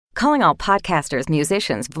calling all podcasters,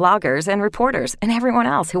 musicians, vloggers, and reporters, and everyone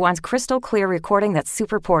else who wants crystal clear recording that's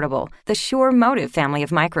super portable. The Shure Motive family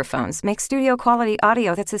of microphones makes studio-quality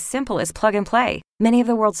audio that's as simple as plug and play. Many of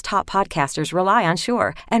the world's top podcasters rely on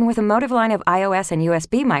Shure, and with a Motive line of iOS and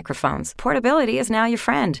USB microphones, portability is now your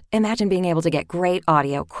friend. Imagine being able to get great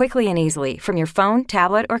audio quickly and easily from your phone,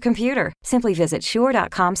 tablet, or computer. Simply visit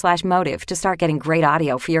shure.com/motive to start getting great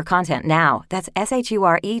audio for your content now. That's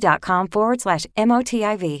SHURE.com/MOTIV.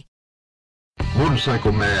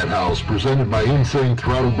 Motorcycle Madhouse, presented by Insane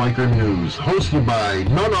Throttle Biker News, hosted by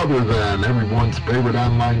none other than everyone's favorite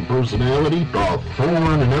online personality, the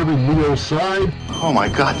thorn in every Leo's side. Oh my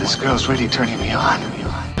God, this girl's really turning me on.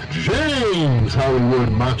 James Hollywood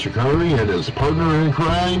Machikari and his partner in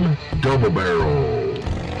crime, Double Barrel.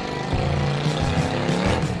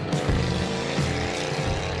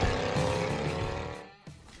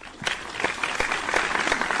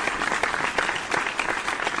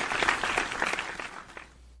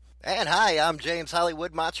 And hi, I'm James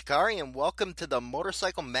Hollywood Machikari, and welcome to the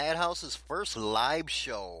Motorcycle Madhouse's first live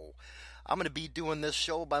show. I'm going to be doing this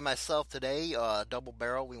show by myself today. Double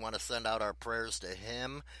Barrel, we want to send out our prayers to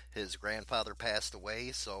him. His grandfather passed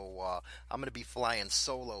away, so I'm going to be flying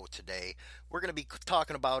solo today. We're going to be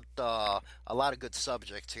talking about a lot of good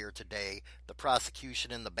subjects here today. The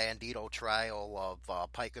prosecution in the Bandito trial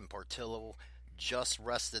of Pike and Portillo just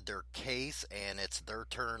rested their case, and it's their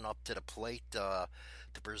turn up to the plate to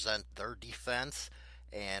present their defense.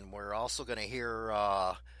 And we're also going to hear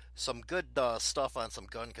some good stuff on some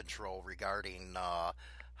gun control regarding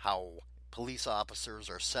how police officers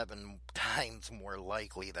are 7 times more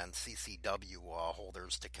likely than CCW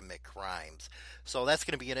holders to commit crimes. So that's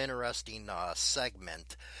going to be an interesting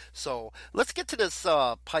segment. So let's get to this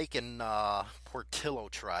Pike and Portillo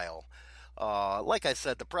trial. Like I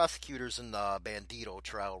said, the prosecutors in the Bandito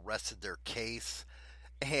trial rested their case.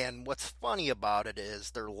 And what's funny about it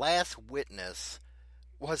is their last witness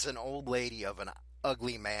was an old lady of an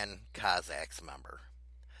Ugly Man Cossacks member.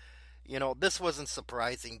 You know, this wasn't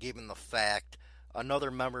surprising given the fact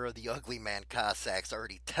another member of the Ugly Man Cossacks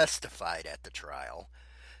already testified at the trial.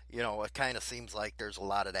 You know, it kind of seems like there's a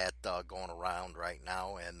lot of that going around right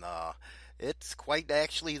now, and it's quite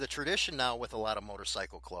actually the tradition now with a lot of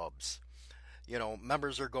motorcycle clubs. You know,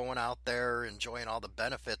 members are going out there enjoying all the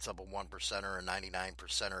benefits of a 1%er and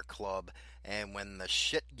 99%er club, and when the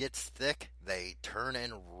shit gets thick, they turn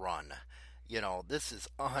and run. You know, this is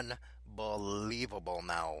unbelievable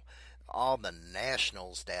now. All the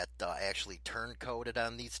nationals that actually turncoated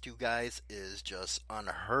on these two guys is just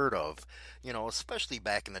unheard of. You know, especially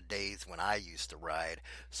back in the days when I used to ride.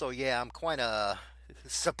 So yeah, I'm quite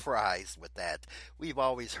surprised with that. We've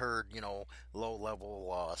always heard, you know,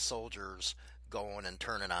 low-level soldiers going and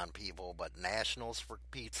turning on people, but nationals, for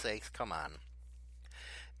Pete's sakes, come on.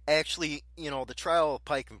 Actually, you know, the trial of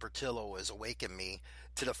Pike and Portillo has awakened me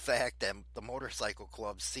to the fact that the motorcycle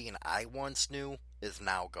club scene I once knew is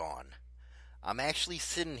now gone. I'm actually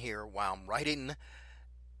sitting here while I'm writing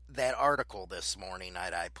that article this morning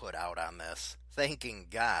that I put out on this, thanking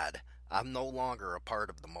God I'm no longer a part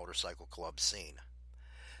of the motorcycle club scene.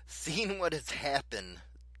 Seeing what has happened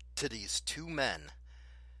to these two men,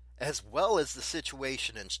 as well as the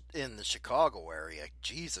situation in the Chicago area.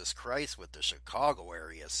 Jesus Christ, with the Chicago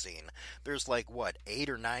area scene. There's like, 8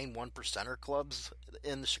 or 9 1%er clubs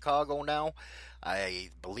in Chicago now.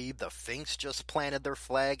 I believe the Finks just planted their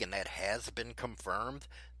flag, and that has been confirmed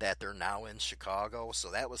that they're now in Chicago.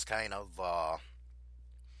 So that was kind of a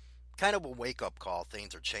wake-up call.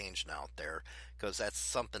 Things are changing out there, because that's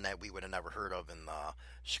something that we would have never heard of in the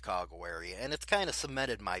Chicago area. And it's kind of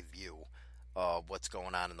cemented my view of what's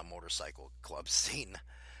going on in the motorcycle club scene.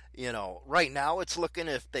 You know, right now it's looking,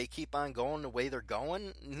 if they keep on going the way they're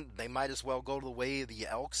going, they might as well go the way of the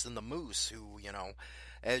Elks and the Moose, who, you know,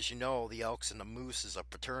 as you know, the Elks and the Moose is a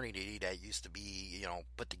fraternity that used to be, you know,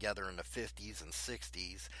 put together in the 50s and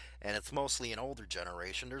 60s, and it's mostly an older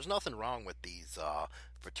generation. There's nothing wrong with these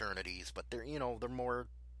fraternities, but they're, you know, they're more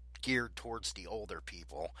geared towards the older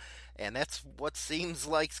people, and that's what seems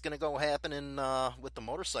like is going to go happening with the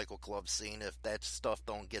motorcycle club scene if that stuff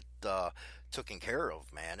don't get taken care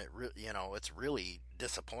of, man. You know, it's really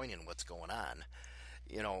disappointing what's going on.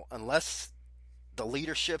 You know, unless the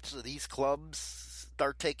leaderships of these clubs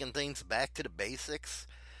start taking things back to the basics,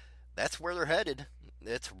 that's where they're headed.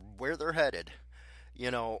 It's where they're headed.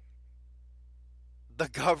 You know, the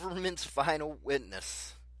government's final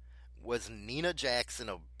witness was Nina Jackson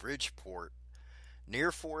of Bridgeport,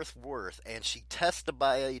 near Fort Worth, and she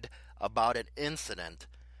testified about an incident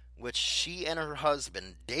which she and her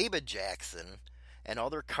husband, David Jackson, and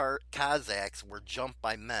other Kazakhs were jumped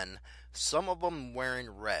by men, some of them wearing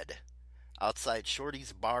red, outside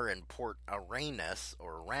Shorty's bar in Port Aranis,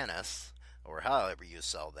 or however you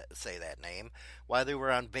say that name, while they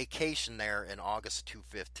were on vacation there in August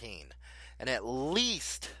 2015. And at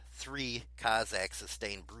least 3 Kazakhs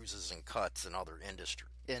sustained bruises and cuts and other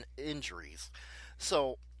injuries.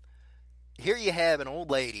 So here you have an old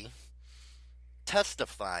lady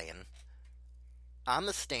testifying on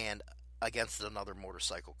the stand against another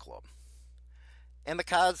motorcycle club. And the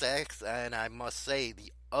Kazakhs, and I must say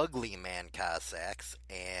the ugly man Kazakhs,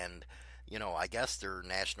 and I guess their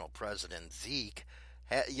national president Zeke,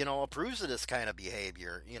 approves of this kind of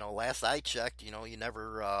behavior. Last I checked, you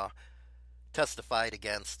never testified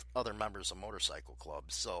against other members of motorcycle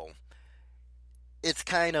clubs. So it's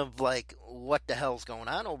kind of like, what the hell's going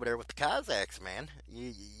on over there with the Kazakhs, man?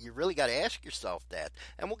 You really got to ask yourself that.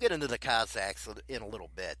 And we'll get into the Kazakhs in a little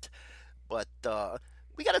bit. But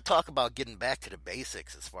we got to talk about getting back to the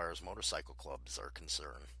basics as far as motorcycle clubs are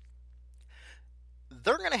concerned.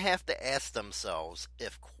 They're going to have to ask themselves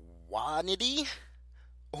if quantity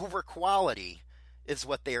over quality is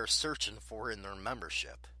what they are searching for in their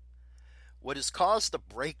membership. What has caused the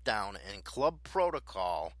breakdown in club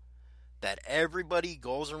protocol that everybody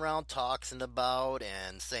goes around talking about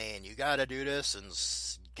and saying you got to do this and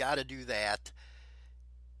got to do that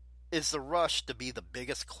is the rush to be the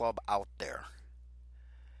biggest club out there.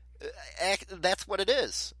 That's what it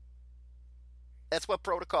is. That's what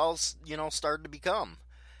protocols, started to become.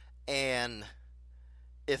 And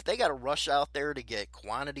if they got to rush out there to get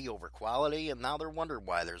quantity over quality, and now they're wondering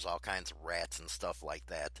why there's all kinds of rats and stuff like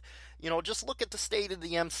that. Just look at the state of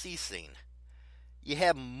the MC scene. You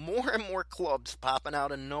have more and more clubs popping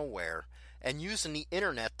out of nowhere and using the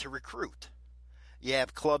internet to recruit. You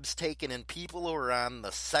have clubs taking in people who are on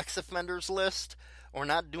the sex offenders list or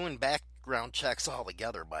not doing background checks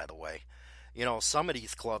altogether, by the way. Some of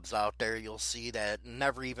these clubs out there you'll see that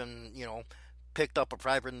never even, picked up a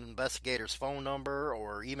private investigator's phone number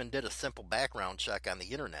or even did a simple background check on the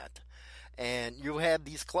internet. And you have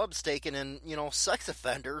these clubs taking in, sex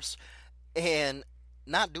offenders and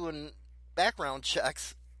not doing background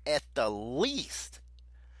checks at the least.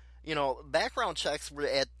 Background checks were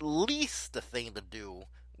at least the thing to do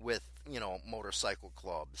with, motorcycle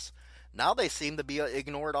clubs. Now they seem to be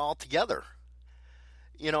ignored altogether.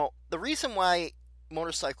 The reason why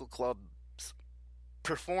motorcycle clubs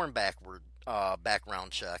perform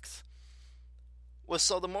background checks was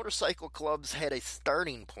so the motorcycle clubs had a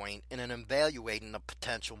starting point in evaluating a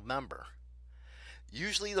potential member.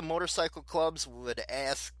 Usually the motorcycle clubs would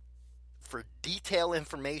ask for detailed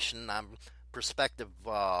information on prospective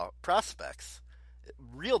prospects.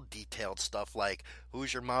 Real detailed stuff like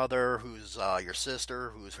who's your mother, who's your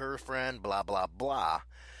sister, who's her friend, blah, blah, blah.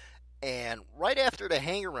 And right after the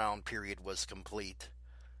hang-around period was complete,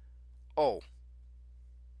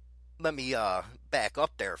 let me back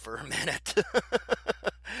up there for a minute.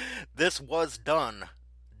 This was done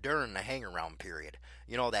during the hang-around period.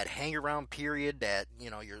 That hang-around period that,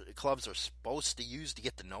 your clubs are supposed to use to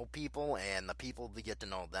get to know people and the people to get to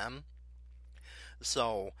know them.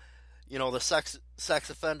 So, the sex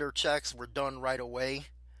offender checks were done right away,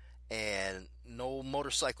 and no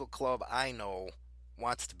motorcycle club I know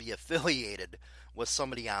wants to be affiliated with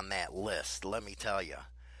somebody on that list, let me tell you.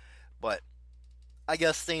 But I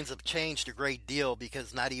guess things have changed a great deal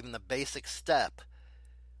because not even the basic step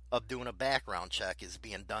of doing a background check is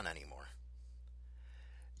being done anymore.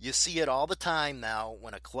 You see it all the time now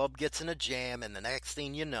when a club gets in a jam and the next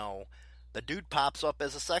thing you know, the dude pops up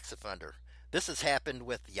as a sex offender. This has happened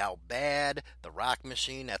with Yow Bad, the Rock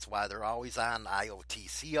Machine. That's why they're always on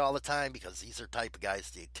IOTC all the time, because these are the type of guys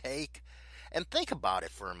they take. And think about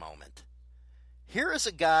it for a moment. Here is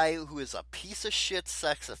a guy who is a piece of shit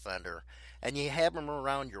sex offender, and you have him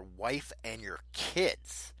around your wife and your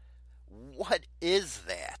kids. What is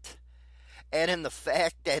that? And in the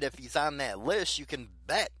fact that if he's on that list, you can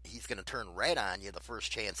bet he's going to turn red on you the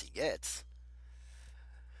first chance he gets.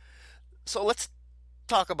 So let's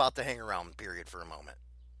talk about the hang-around period for a moment.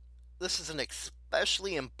 This is an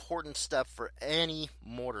especially important step for any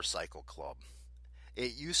motorcycle club.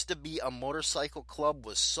 It used to be a motorcycle club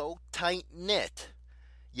was so tight-knit,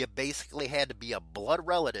 you basically had to be a blood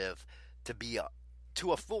relative to be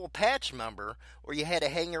to a full patch member, or you had to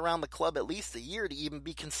hang around the club at least a year to even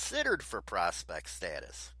be considered for prospect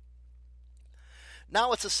status.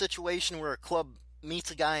 Now it's a situation where a club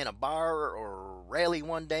meets a guy in a bar or rally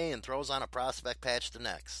one day and throws on a prospect patch the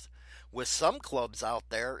next. With some clubs out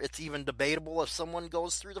there, it's even debatable if someone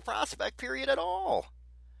goes through the prospect period at all.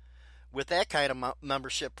 With that kind of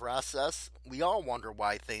membership process, we all wonder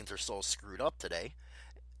why things are so screwed up today.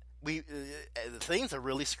 Things are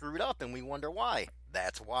really screwed up, and we wonder why.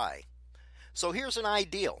 That's why. So here's an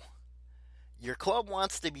ideal. Your club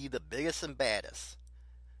wants to be the biggest and baddest.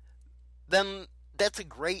 Then that's a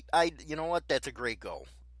great you know what? That's a great goal.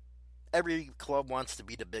 Every club wants to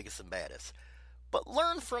be the biggest and baddest. But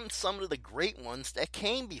learn from some of the great ones that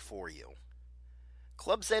came before you.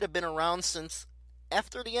 Clubs that have been around since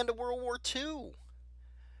after the end of World War II.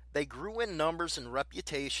 They grew in numbers and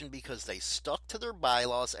reputation because they stuck to their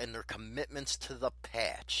bylaws and their commitments to the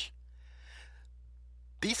patch.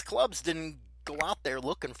 These clubs didn't go out there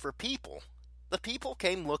looking for people. The people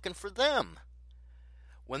came looking for them.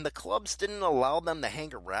 When the clubs didn't allow them to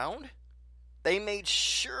hang around, they made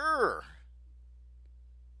sure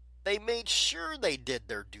they did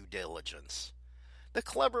their due diligence. The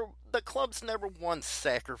clubs never once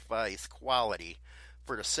sacrificed quality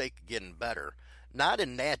for the sake of getting better. Not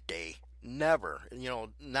in that day. Never.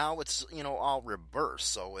 Now it's, all reverse.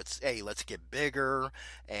 So it's, hey, let's get bigger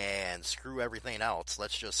and screw everything else.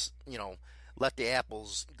 Let's just, let the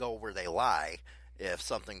apples go where they lie if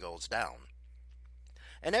something goes down.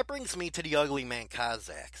 And that brings me to the Ugly Man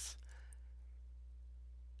Cossacks.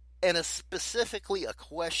 And it's specifically a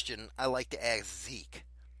question I like to ask Zeke.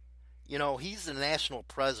 He's the national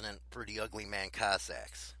president for the Ugly Man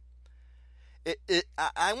Cossacks.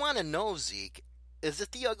 I want to know, Zeke, is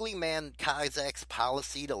it the Ugly Man Cossacks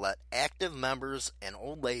policy to let active members and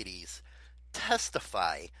old ladies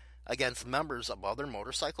testify against members of other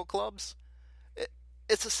motorcycle clubs?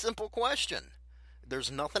 It's a simple question.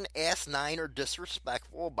 There's nothing asinine or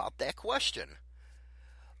disrespectful about that question.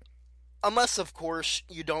 Unless, of course,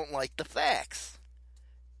 you don't like the facts.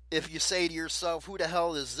 If you say to yourself, who the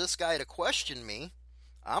hell is this guy to question me?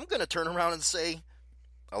 I'm going to turn around and say,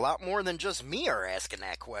 a lot more than just me are asking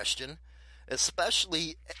that question.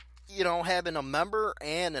 Especially, having a member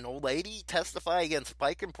and an old lady testify against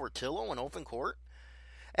Pike and Portillo in open court.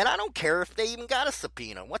 And I don't care if they even got a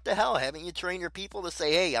subpoena. What the hell? Haven't you trained your people to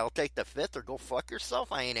say, hey, I'll take the fifth or go fuck yourself?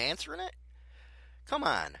 I ain't answering it. Come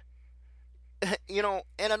on.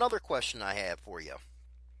 And another question I have for you.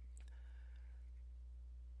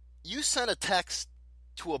 You sent a text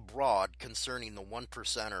to abroad concerning the one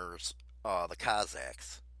percenters, the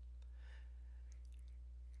Cossacks.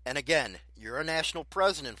 And again, you're a national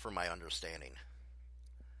president from my understanding.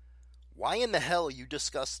 Why in the hell are you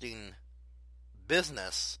discussing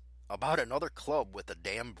business about another club with a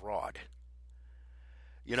damn broad?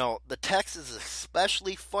 The text is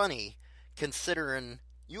especially funny considering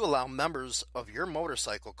you allow members of your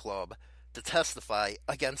motorcycle club to testify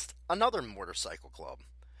against another motorcycle club.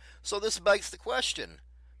 So this begs the question,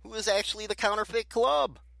 who is actually the counterfeit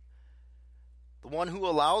club? The one who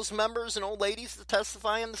allows members and old ladies to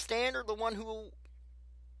testify in the stand, or the one who,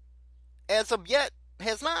 as of yet,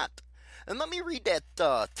 has not? And let me read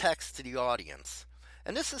that text to the audience.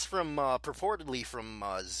 And this is from, purportedly from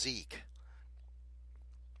Zeke.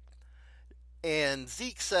 And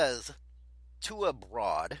Zeke says, to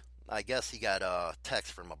abroad, I guess he got a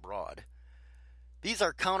text from abroad, these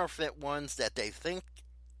are counterfeit ones that they think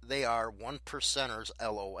they are one percenters,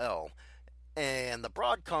 LOL. And the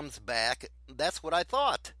broad comes back, that's what I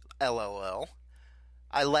thought, LOL.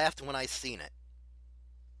 I laughed when I seen it.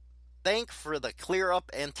 Thank for the clear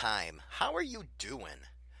up and time. How are you doing?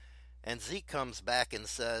 And Zeke comes back and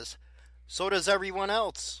says, so does everyone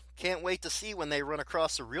else. Can't wait to see when they run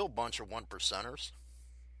across a real bunch of one percenters.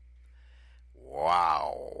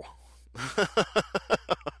 Wow.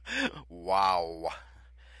 Wow.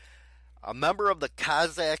 A member of the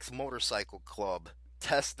Cossacks Motorcycle Club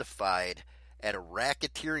testified at a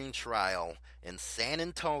racketeering trial in San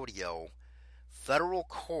Antonio federal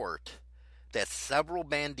court that several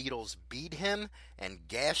banditos beat him and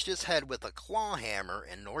gashed his head with a claw hammer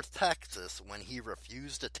in North Texas when he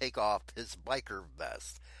refused to take off his biker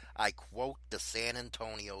vest. I quote the San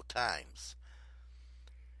Antonio Times.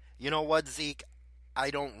 You know what, Zeke?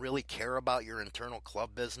 I don't really care about your internal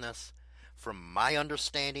club business. From my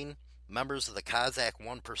understanding, members of the Cossack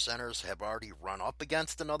one percenters have already run up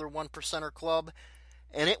against another one percenter club,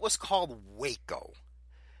 and it was called Waco.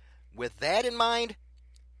 With that in mind,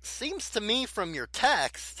 seems to me from your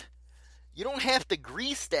text, you don't have to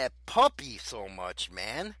grease that puppy so much,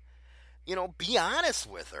 man. Be honest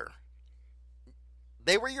with her.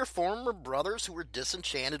 They were your former brothers who were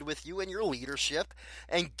disenchanted with you and your leadership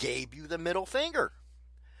and gave you the middle finger.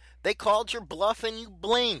 They called your bluff and you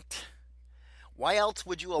blinked. Why else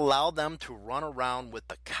would you allow them to run around with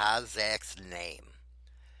the Cossacks name?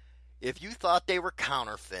 If you thought they were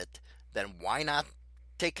counterfeit, then why not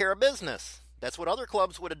take care of business? That's what other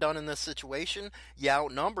clubs would have done in this situation. You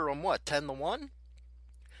outnumber them, 10-1?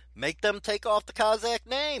 Make them take off the Kazakh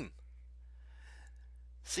name.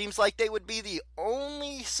 Seems like they would be the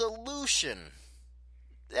only solution.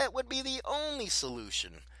 That would be the only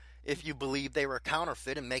solution if you believe they were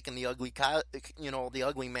counterfeit and making the ugly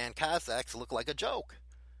man Kazakhs look like a joke.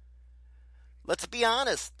 Let's be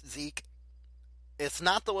honest, Zeke. It's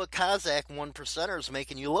not the Kazakh 1%ers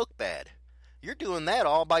making you look bad. You're doing that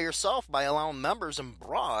all by yourself by allowing members and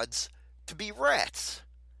broads to be rats.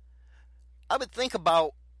 I would think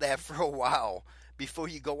about that for a while before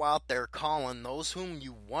you go out there calling those whom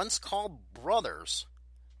you once called brothers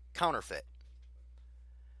counterfeit.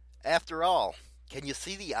 After all, can you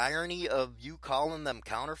see the irony of you calling them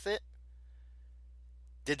counterfeit?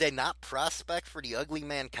 Did they not prospect for the Ugly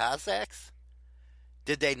Man Kazakhs?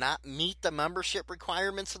 Did they not meet the membership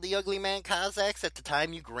requirements of the Ugly Man Kazakhs at the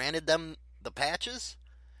time you granted them the patches?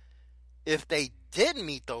 If they did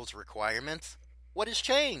meet those requirements, what has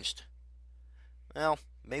changed? Well,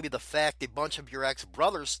 maybe the fact a bunch of your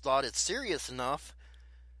ex-brothers thought it serious enough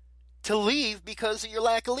to leave because of your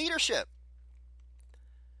lack of leadership.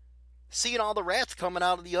 Seeing all the rats coming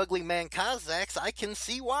out of the Ugly Man Kazakhs, I can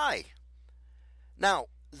see why. Now,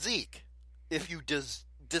 Zeke, if you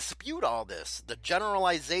dispute all this, the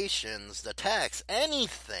generalizations, the text,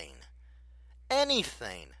 anything,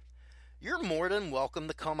 you're more than welcome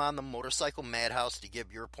to come on the Motorcycle Madhouse to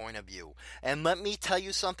give your point of view. And let me tell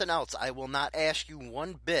you something else. I will not ask you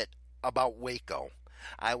one bit about Waco.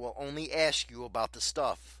 I will only ask you about the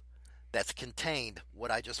stuff that's contained,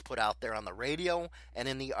 what I just put out there on the radio and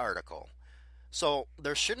in the article. So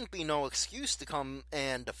there shouldn't be no excuse to come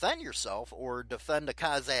and defend yourself or defend the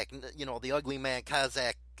Kazakh, the Ugly Man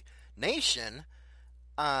Kazakh nation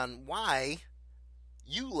on why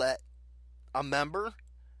you let a member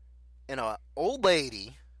and an old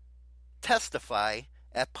lady testify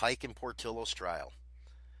at Pike and Portillo's trial.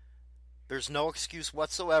 There's no excuse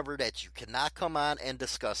whatsoever that you cannot come on and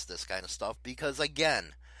discuss this kind of stuff because,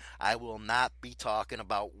 again, I will not be talking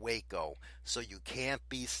about Waco. So you can't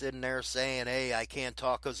be sitting there saying, hey, I can't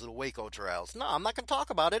talk because of the Waco trials. No, I'm not going to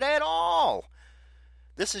talk about it at all.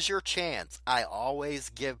 This is your chance. I always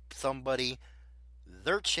give somebody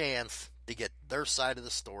their chance to get their side of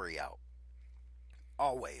the story out.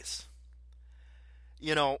 Always.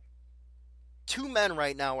 Two men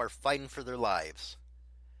right now are fighting for their lives.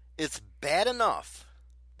 It's bad enough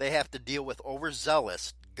they have to deal with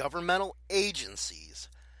overzealous governmental agencies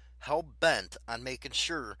hell-bent on making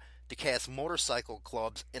sure to cast motorcycle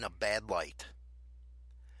clubs in a bad light.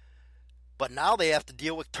 But now they have to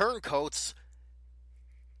deal with turncoats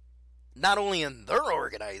not only in their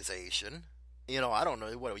organization, I don't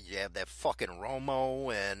know, what you have, that fucking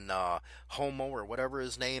Romo and Homo or whatever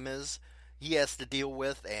his name is, he has to deal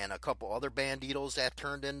with, and a couple other banditos that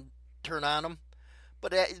turn on him.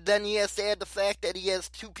 But then he has to add the fact that he has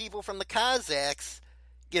two people from the Kazakhs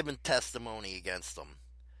giving testimony against him.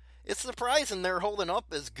 It's surprising they're holding up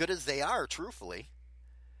as good as they are, truthfully.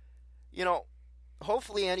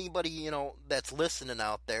 Hopefully anybody, that's listening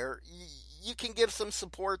out there, you can give some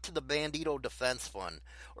support to the Bandito Defense Fund,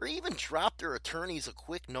 or even drop their attorneys a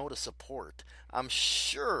quick note of support. I'm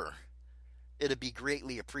sure it'd be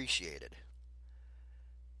greatly appreciated.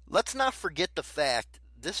 Let's not forget the fact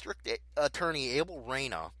District Attorney Abel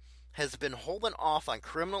Reyna has been holding off on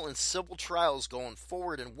criminal and civil trials going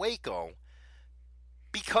forward in Waco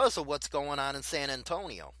because of what's going on in San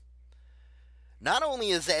Antonio. Not only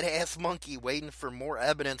is that ass monkey waiting for more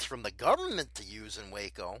evidence from the government to use in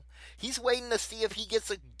Waco, he's waiting to see if he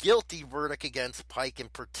gets a guilty verdict against Pike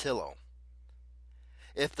and Portillo.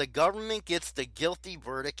 If the government gets the guilty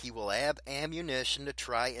verdict, he will have ammunition to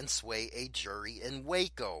try and sway a jury in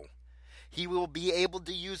Waco. He will be able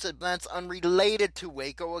to use events unrelated to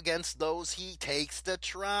Waco against those he takes to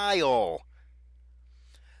trial.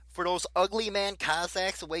 For those Ugly Man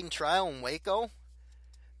Kazakhs awaiting trial in Waco,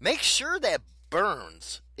 make sure that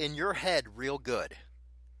burns in your head real good.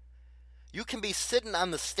 You can be sitting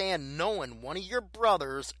on the stand knowing one of your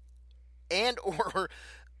brothers and or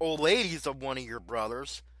old ladies of one of your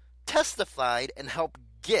brothers testified and helped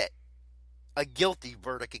get a guilty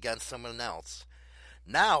verdict against someone else.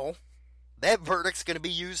 Now, that verdict's going to be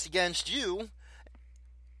used against you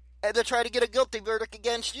and to try to get a guilty verdict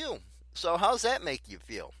against you. So how's that make you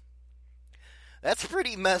feel? That's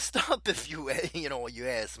pretty messed up if you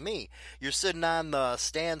ask me. You're sitting on the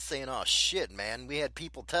stand saying, oh shit, man, we had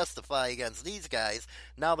people testify against these guys.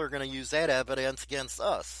 Now they're going to use that evidence against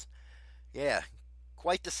us. Yeah,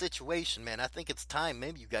 quite the situation, man. I think it's time.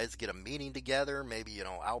 Maybe you guys get a meeting together. Maybe,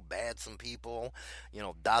 out-bad some people,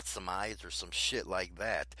 dot some I's or some shit like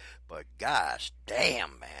that. But gosh,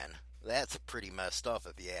 damn, man. That's pretty messed up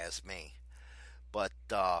if you ask me. But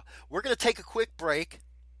we're going to take a quick break.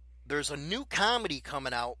 There's a new comedy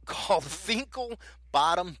coming out called Finkel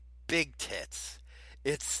Bottom Big Tits.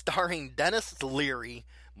 It's starring Dennis Leary,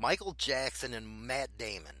 Michael Jackson, and Matt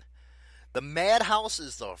Damon. The Madhouse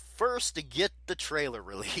is the first to get the trailer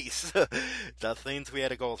release. The things we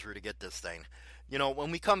had to go through to get this thing.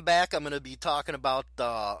 When we come back, I'm going to be talking about,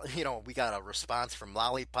 we got a response from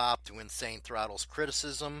Lollipop to Insane Throttle's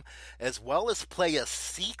criticism, as well as play a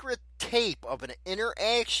secret tape of an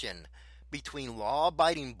interaction between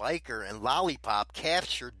law-abiding biker and Lollipop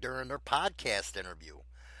captured during their podcast interview.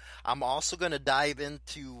 I'm also going to dive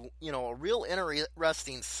into, a real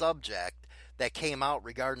interesting subject that came out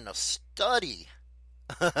regarding a study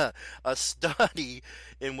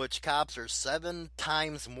in which cops are 7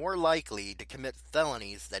 times more likely to commit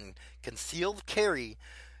felonies than concealed carry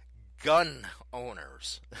gun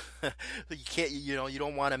owners. You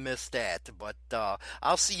don't want to miss that, but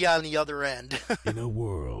I'll see you on the other end. In a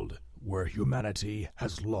world where humanity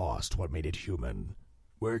has lost what made it human,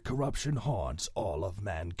 where corruption haunts all of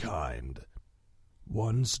mankind,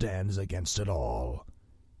 one stands against it all.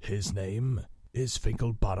 His name is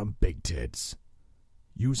Finkelbottom Big Tits.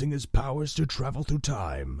 Using his powers to travel through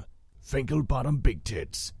time, Finkelbottom Big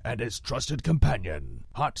Tits and his trusted companion,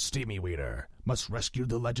 Hot Steamy Wiener, must rescue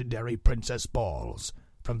the legendary Princess Balls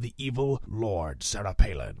from the evil Lord Sarah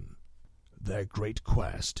Palin. Their great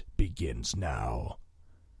quest begins now.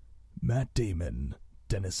 Matt Damon,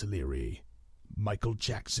 Dennis Leary, Michael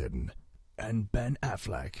Jackson, and Ben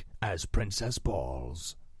Affleck as Princess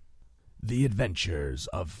Balls. The Adventures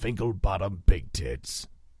of Finkelbottom Big Tits.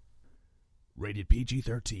 Rated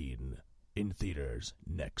PG-13. In theaters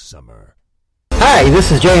next summer. Hi,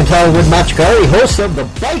 this is James Hollywood Machikari, host of The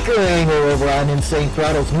Biker Angle over on Insane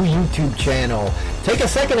Throttle's new YouTube channel. Take a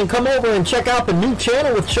second and come over and check out the new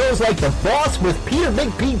channel with shows like The Boss with Peter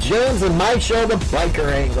Big Pete James and my show, The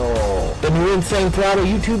Biker Angle. The new Insane Throttle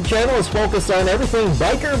YouTube channel is focused on everything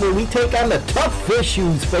biker, where we take on the tough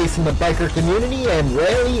issues facing the biker community and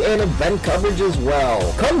rally and event coverage as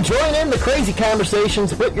well. Come join in the crazy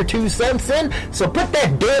conversations, put your 2 cents in, so put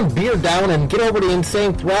that damn beer down and get over to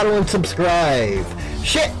Insane Throttle and subscribe.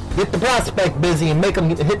 Shit, get the prospect busy and make them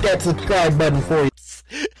hit that subscribe button for you.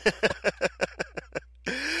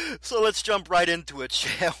 So let's jump right into it,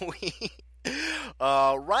 shall we?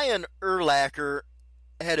 Ryan Urlacher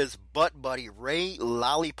had his butt buddy Ray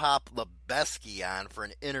Lollipop Lebeski on for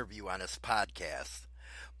an interview on his podcast.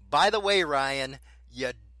 By the way, Ryan,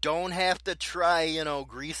 you don't have to try,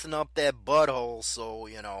 greasing up that butthole so,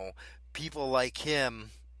 people like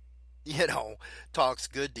him, talks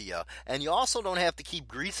good to you. And you also don't have to keep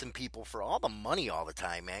greasing people for all the money all the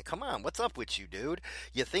time, man. Come on, what's up with you, dude?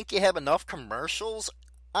 You think you have enough commercials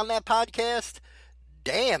on that podcast?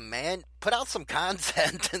 Damn, man, put out some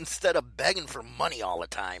content instead of begging for money all the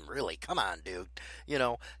time. Really, come on, dude.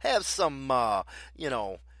 Have some,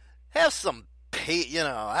 have some pay.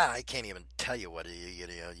 I can't even tell you what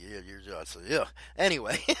you're just.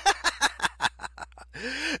 Anyway,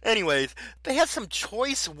 anyways, they had some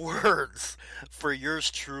choice words for yours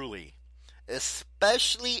truly.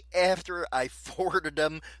 Especially after I forwarded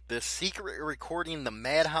them the secret recording the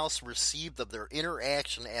Madhouse received of their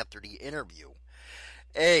interaction after the interview.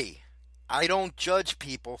 Hey, I don't judge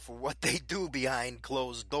people for what they do behind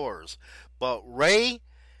closed doors. But Ray,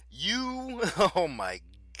 oh my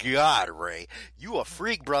God, Ray, you a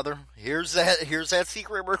freak, brother. Here's that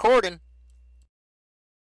secret recording.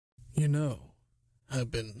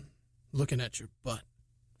 I've been looking at your butt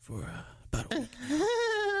for about a week.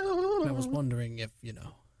 And I was wondering if,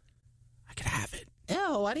 I could have it.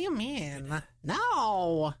 Ew, what do you mean?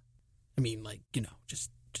 No! I mean, just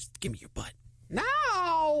give me your butt.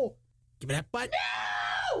 No! Give me that butt.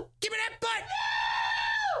 No! Give me that butt!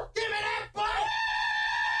 No! Give me that butt!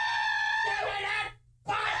 Give me that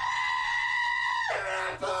butt! Give me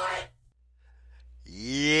that butt!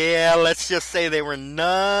 Yeah, let's just say they were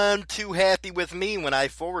none too happy with me when I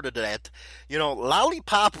forwarded that.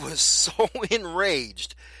 Lollipop was so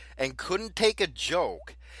enraged and couldn't take a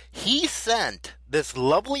joke. He sent this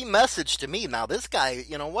lovely message to me. Now, this guy,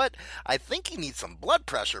 you know what? I think he needs some blood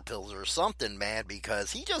pressure pills or something, man,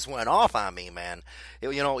 because he just went off on me, man.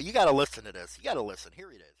 You got to listen to this. You got to listen.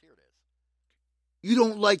 Here it is. You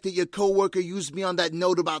don't like that your coworker used me on that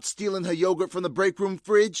note about stealing her yogurt from the break room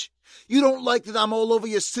fridge? You don't like that I'm all over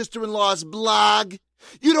your sister-in-law's blog?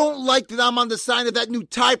 You don't like that I'm on the sign of that new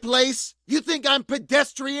Thai place? You think I'm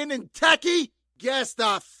pedestrian and tacky? Guess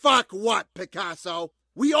the fuck what, Picasso?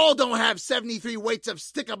 We all don't have 73 weights of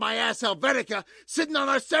stick-up-my-ass Helvetica sitting on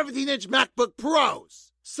our 17-inch MacBook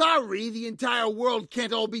Pros. Sorry, the entire world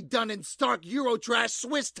can't all be done in stark Eurotrash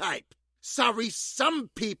Swiss type. Sorry, some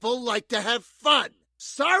people like to have fun.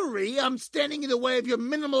 Sorry, I'm standing in the way of your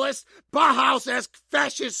minimalist, Bauhaus-esque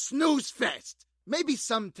fascist snooze fest. Maybe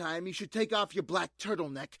sometime you should take off your black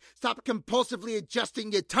turtleneck, stop compulsively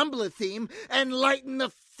adjusting your Tumblr theme, and lighten the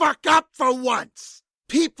fuck up for once.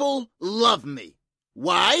 People love me.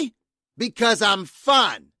 Why? Because I'm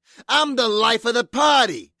fun. I'm the life of the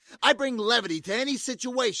party. I bring levity to any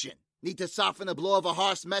situation. Need to soften the blow of a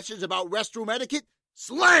harsh message about restroom etiquette?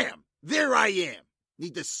 Slam! There I am.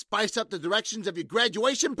 Need to spice up the directions of your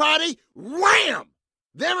graduation party? Wham!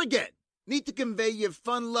 There again. Need to convey your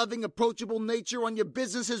fun-loving, approachable nature on your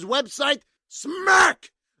business's website?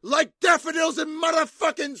 Smack! Like daffodils in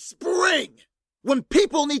motherfucking spring! When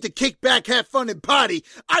people need to kick back, have fun, and party,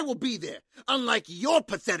 I will be there, unlike your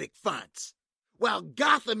pathetic fonts. While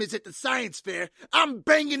Gotham is at the science fair, I'm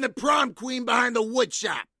banging the prom queen behind the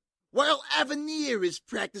woodshop. While Avenir is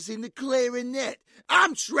practicing the clarinet,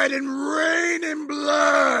 I'm shredding rain and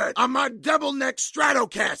blood on my double-neck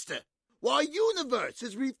Stratocaster. While Universe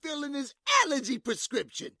is refilling his allergy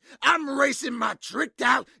prescription, I'm racing my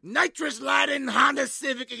tricked-out, nitrous-laden Honda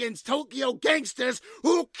Civic against Tokyo gangsters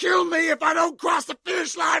who'll kill me if I don't cross the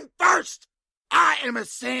finish line first. I am a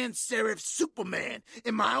sans serif Superman,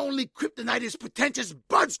 and my only kryptonite is pretentious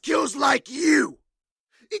buzzkills like you.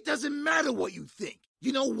 It doesn't matter what you think.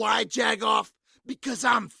 You know why, Jagoff? Because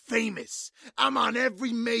I'm famous. I'm on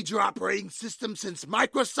every major operating system since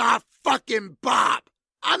Microsoft fucking Bob.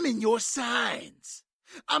 I'm in your signs.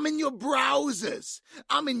 I'm in your browsers.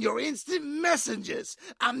 I'm in your instant messengers.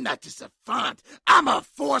 I'm not just a font. I'm a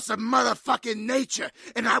force of motherfucking nature,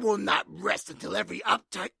 and I will not rest until every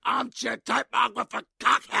uptight armchair typographer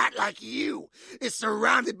cockhat like you is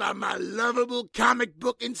surrounded by my lovable comic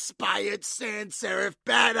book inspired sans serif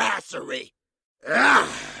badassery.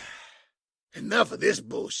 Enough of this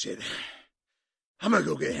bullshit. I'm gonna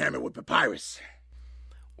go get hammered with Papyrus.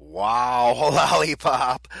 Wow,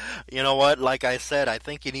 Lollipop. You know what? Like I said, I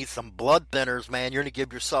think you need some blood thinners, man. You're going to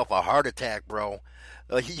give yourself a heart attack, bro.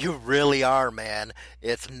 You really are, man.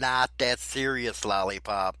 It's not that serious,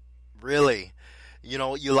 Lollipop. Really. You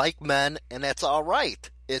know, you like men, and that's all right.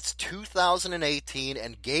 It's 2018,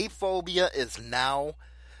 and gay phobia is now,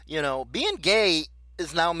 being gay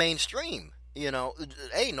is now mainstream. No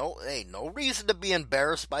reason to be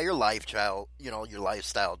embarrassed by your lifestyle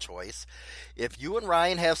choice. If you and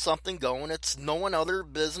Ryan have something going, it's no one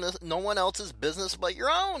else's business but your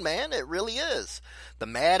own, man. It really is. The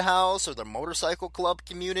Madhouse or the motorcycle club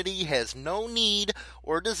community has no need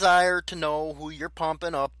or desire to know who you're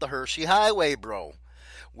pumping up the Hershey Highway, bro.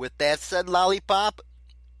 With that said, Lollipop,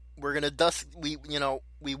 we're gonna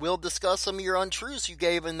we will discuss some of your untruths you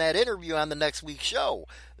gave in that interview on the next week's show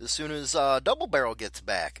as soon as Double Barrel gets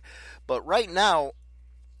back. But right now,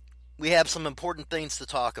 we have some important things to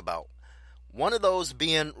talk about. One of those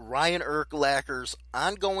being Ryan Erklacker's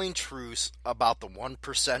ongoing truths about the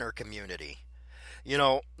 1%er community.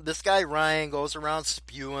 This guy Ryan goes around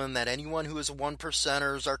spewing that anyone who is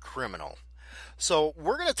 1%ers are criminal. So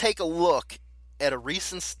we're going to take a look at a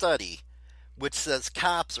recent study which says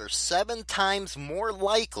cops are 7 times more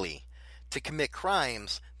likely to commit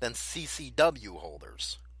crimes than CCW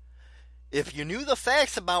holders. If you knew the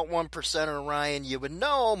facts about 1%er Ryan, you would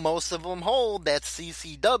know most of them hold that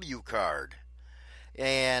CCW card.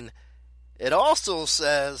 And it also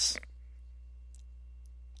says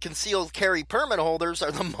concealed carry permit holders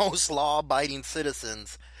are the most law-abiding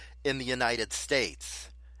citizens in the United States.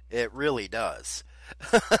 It really does.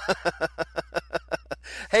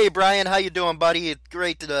 Hey Brian, how you doing, buddy? It's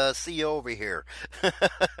great to see you over here.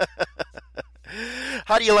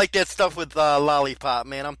 How do you like that stuff with Lollipop,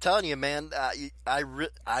 man? I'm telling you, man, I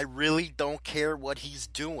really don't care what he's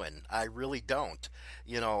doing. I really don't.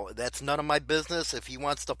 That's none of my business. If he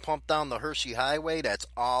wants to pump down the Hershey Highway, that's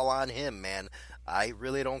all on him, man. I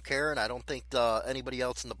really don't care, and I don't think anybody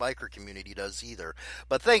else in the biker community does either.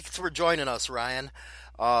 But thanks for joining us, Ryan.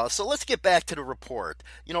 So let's get back to the report.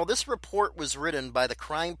 This report was written by the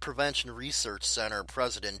Crime Prevention Research Center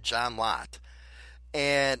president, John Lott.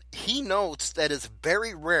 And he notes that it's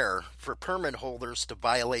very rare for permit holders to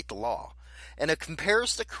violate the law. And it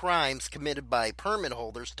compares the crimes committed by permit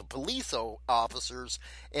holders to police officers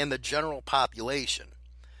and the general population.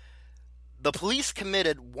 The police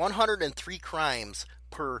committed 103 crimes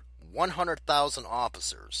per 100,000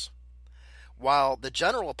 officers, while the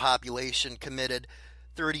general population committed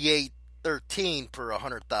 3813 per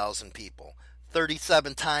 100,000 people.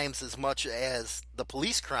 37 times as much as the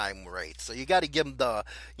police crime rate. So you got to give them the,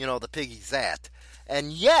 the piggy's that.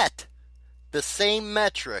 And yet, the same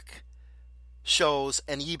metric shows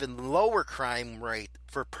an even lower crime rate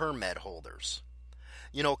for permit holders.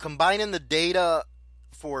 Combining the data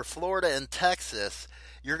for Florida and Texas,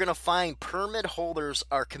 you're going to find permit holders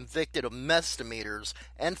are convicted of misdemeanors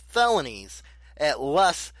and felonies at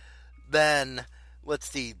less than, less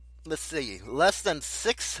than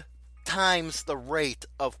 6 times the rate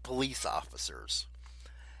of police officers.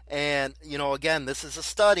 And, again, this is a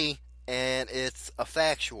study, and it's a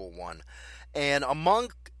factual one. And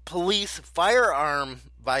among police firearm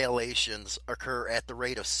violations occur at the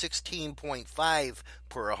rate of 16.5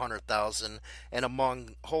 per 100,000, and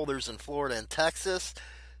among holders in Florida and Texas,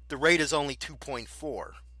 the rate is only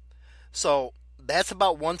 2.4. So that's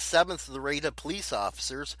about 1/7 of the rate of police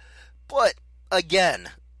officers. But again,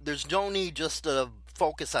 there's no need just to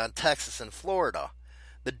focus on Texas and Florida.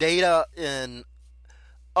 The data in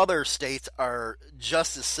other states are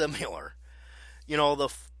just as similar. The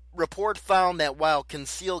report found that while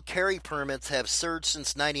concealed carry permits have surged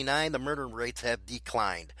since '99, the murder rates have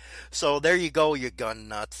declined. So there you go, you gun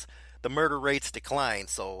nuts. The murder rates decline.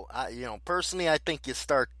 So, personally, I think you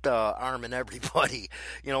start arming everybody.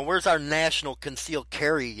 Where's our national concealed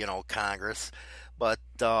carry, Congress? But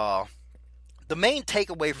the main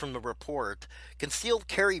takeaway from the report, concealed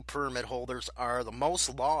carry permit holders are the most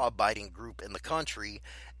law-abiding group in the country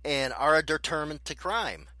and are determined to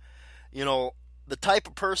crime. The type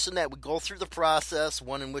of person that would go through the process,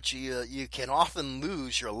 one in which you can often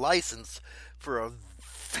lose your license for a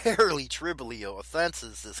fairly trivial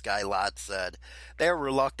offenses, this guy Lott said. They're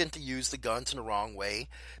reluctant to use the guns in the wrong way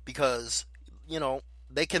because,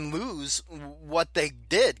 they can lose what they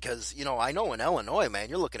did. Because, I know in Illinois, man,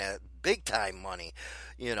 you're looking at big-time money,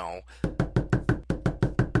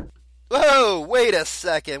 Whoa, wait a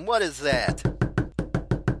second. What is that?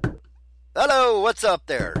 Hello, what's up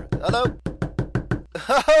there? Hello?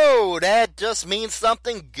 Oh, that just means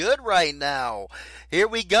something good right now. Here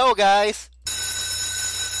we go, guys.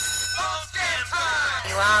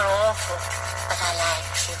 You are awful, but I like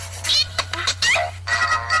you.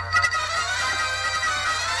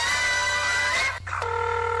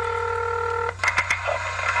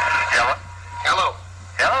 Hello?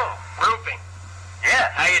 Hello? Roofing.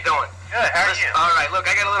 Yeah, how you doing? Good, how are you? All right, look,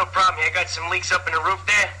 I got a little problem here. I got some leaks up in the roof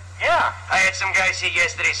there. Yeah. I had some guys here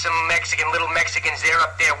yesterday, some little Mexicans, they're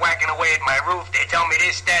up there whacking away at my roof. They tell me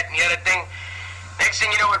this, that, and the other thing. Next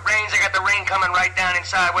thing you know, it rains. I got the rain coming right down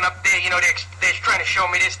inside. I went up there, they're trying to show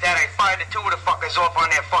me this, that. I fired the 2 of the fuckers off on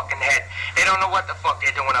their fucking head. They don't know what the fuck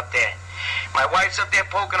they're doing up there. My wife's up there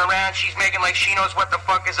poking around. She's making like she knows what the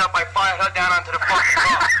fuck is up. I fired her down onto the fucking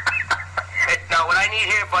car. Now, what I need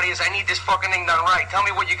here, buddy, is I need this fucking thing done right. Tell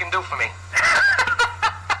me what you can do for me.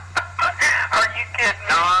 Are you kidding?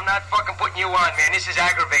 No, I'm not fucking putting you on, man. This is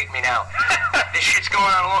aggravating me now. This shit's going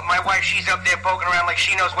on. My wife, she's up there poking around like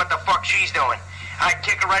she knows what the fuck she's doing. I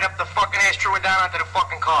kick her right up the fucking ass, threw her down onto the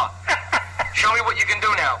fucking car. Show me what you can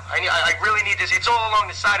do now. I really need this. It's all along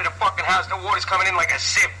the side of the fucking house. The water's coming in like a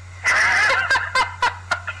sieve.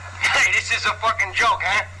 Hey, this is a fucking joke,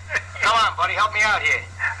 huh? Come on, buddy, help me out here.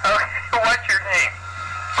 What's your name?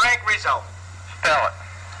 Frank Rizzo. Spell it.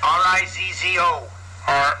 R-I-Z-Z-O.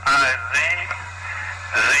 R-I-Z-Z-O.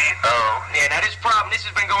 Yeah, now this problem, this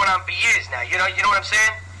has been going on for years now. You know what I'm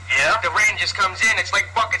saying? Yeah. The rain just comes in, it's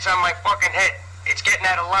like buckets on my fucking head. It's getting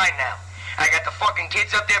out of line now. I got the fucking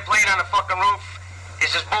kids up there playing on the fucking roof.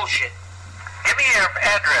 This is bullshit. Give me your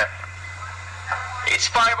address. It's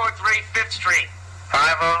 503 5th Street. 503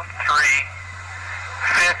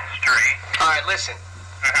 5th Street. All right, listen.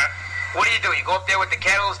 What do? You go up there with the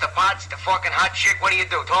kettles, the pots, the fucking hot shit? What do you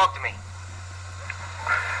do? Talk to me.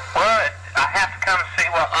 What? I have to come see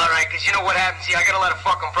what... All right, because you know what happens? See, I got a lot of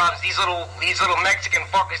fucking problems. These little Mexican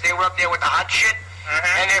fuckers, they were up there with the hot shit,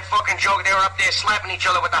 and they're fucking joking. They were up there slapping each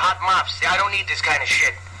other with the hot mops. See, I don't need this kind of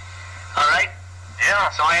shit. All right?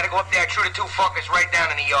 Yeah. So I had to go up there. I threw the 2 fuckers right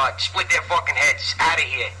down in the yard. Split their fucking heads. Out of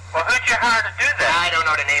here. Well, who'd you hire to do that? I don't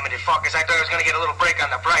know the name of the fuckers. I thought I was going to get a little break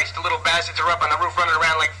on the price. The little bastards are up on the roof running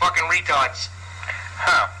around like fucking retards.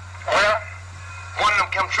 Huh. Well... One of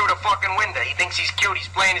them come through the fucking window. He thinks he's cute.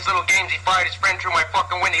 He's playing his little games. He fired his friend through my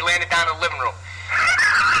fucking window. He landed down in the living room.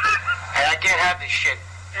 Hey, I can't have this shit.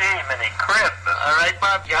 Jiminy Christmas. All right,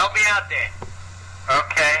 Bob, you help me out there.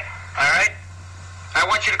 Okay. All right? I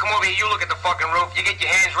want you to come over here. You look at the fucking roof. You get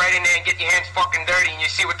your hands right in there and get your hands fucking dirty, and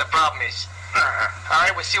you see what the problem is. All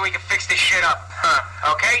right, we'll see if we can fix this shit up.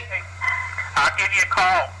 Okay? I'll give you a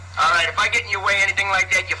call. All right, if I get in your way, anything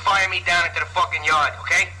like that, you fire me down into the fucking yard,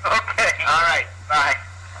 okay? Okay. All right. Bye.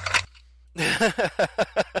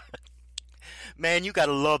 Man, you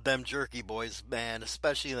gotta love them Jerky Boys, man,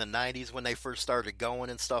 especially in the 90s when they first started going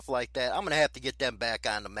and stuff like that. I'm gonna have to get them back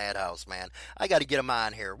on the Madhouse, man. I gotta get them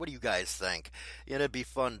on here. What do you guys think? It'd be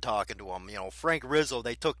fun talking to them. You know, Frank Rizzo,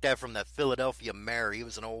 they took that from that Philadelphia mayor. He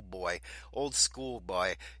was an old boy, old school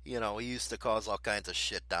boy. You know, he used to cause all kinds of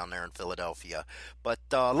shit down there in Philadelphia. But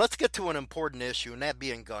let's get to an important issue, and that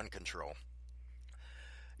being gun control.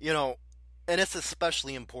 You know, and it's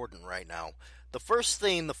especially important right now. The first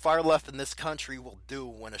thing the far left in this country will do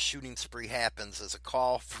when a shooting spree happens is a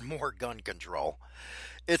call for more gun control.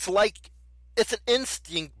 It's like it's an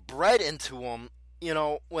instinct bred into them, you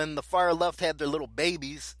know, when the far left have their little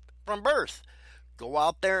babies from birth. Go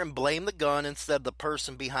out there and blame the gun instead of the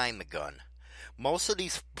person behind the gun. Most of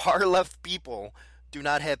these far left people do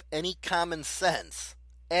not have any common sense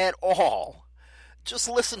at all. Just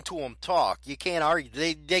listen to them talk. You can't argue.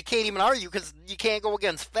 They can't even argue because you can't go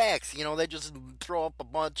against facts. You know, they just throw up a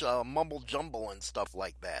bunch of mumble jumble and stuff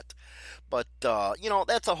like that. But, you know,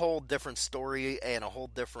 that's a whole different story and a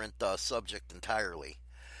whole different subject entirely.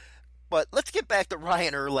 But let's get back to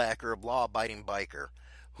Ryan Urlacher of Law Abiding Biker,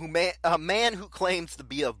 a man who claims to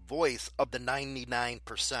be a voice of the 99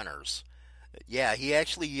 percenters. Yeah, he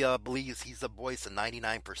actually believes he's the voice of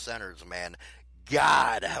 99 percenters, man.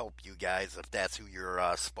 God help you guys if that's who your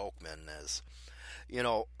spokesman is. You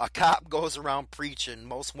know, a cop goes around preaching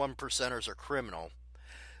most 1%ers are criminal.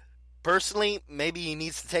 Personally, maybe he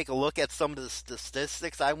needs to take a look at some of the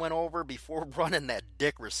statistics I went over before running that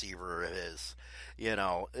dick receiver of his. You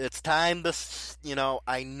know, it's time to, you know,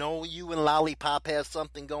 I know you and Lollipop have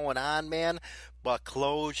something going on, man, but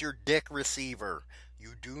close your dick receiver.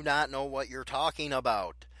 You do not know what you're talking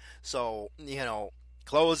about. So, you know,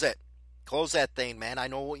 close it. Close that thing, man. I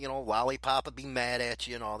know, you know, Lollipop would be mad at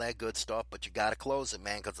you and all that good stuff, but you gotta close it,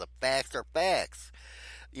 man, because the facts are facts.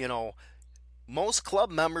 You know, most club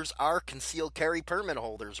members are concealed carry permit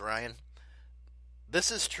holders, Ryan. This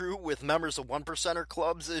is true with members of 1%er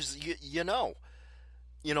clubs, as you know.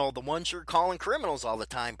 You know, the ones you're calling criminals all the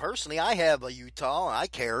time. Personally, I have a Utah, I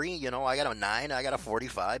carry, you know, I got a 9, I got a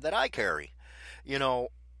 45 that I carry. You know,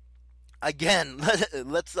 again,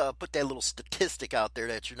 let's put that little statistic out there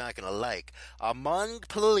that you're not going to like. Among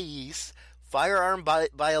police, firearm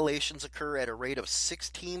violations occur at a rate of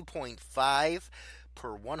 16.5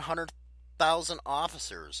 per 100,000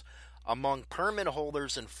 officers. Among permit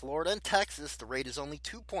holders in Florida and Texas, the rate is only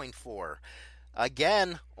 2.4.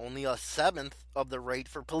 Again, only a seventh of the rate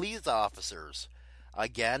for police officers.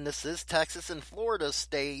 Again, this is Texas and Florida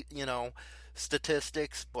state, you know,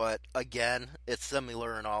 statistics, but again, it's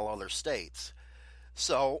similar in all other states.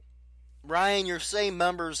 So, Ryan, you're saying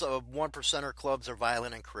members of 1%er clubs are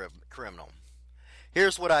violent and criminal.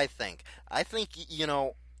 Here's what I think. I think, you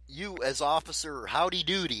know, you as Officer Howdy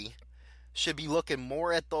Doody should be looking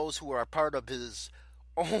more at those who are part of his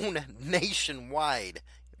own nationwide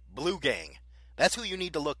Blue Gang. That's who you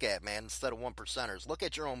need to look at, man, instead of 1%ers. Look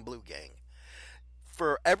at your own Blue Gang.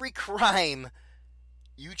 For every crime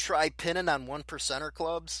you try pinning on 1%er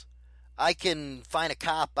clubs, I can find a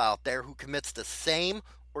cop out there who commits the same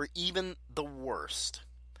or even the worst.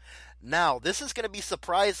 Now, this is going to be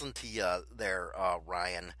surprising to you there,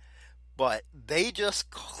 Ryan, but they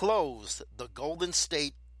just closed the Golden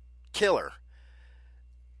State Killer.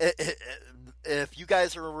 If you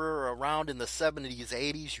guys were around in the 70s,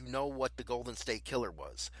 80s, you know what the Golden State Killer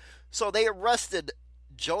was. So they arrested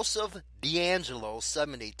Joseph D'Angelo,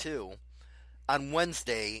 72, on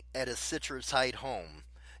Wednesday at his Citrus Heights home.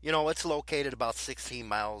 You know, it's located about 16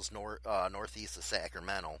 miles northeast of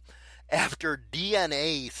Sacramento, after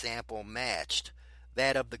DNA sample matched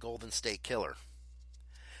that of the Golden State Killer.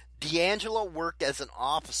 D'Angelo worked as an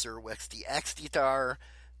officer with the Exeter,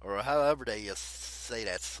 or however they say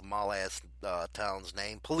that small-ass town's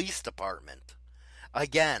name, police department.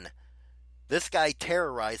 Again, this guy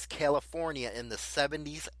terrorized California in the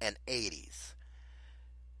 70s and 80s.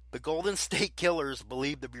 The Golden State Killer is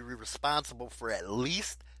believed to be responsible for at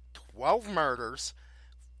least 12 murders,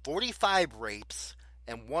 45 rapes,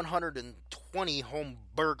 and 120 home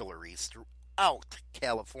burglaries throughout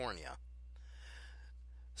California.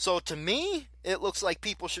 So to me, it looks like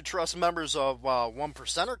people should trust members of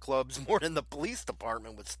 1%er clubs more than the police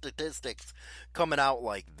department with statistics coming out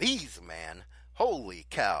like these, man. Holy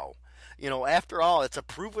cow. You know, after all, it's a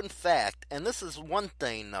proven fact, and this is one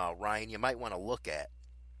thing, Ryan, you might want to look at.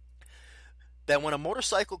 That when a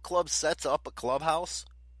motorcycle club sets up a clubhouse,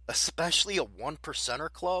 especially a 1%er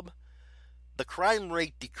club, the crime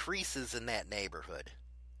rate decreases in that neighborhood.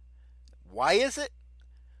 Why is it?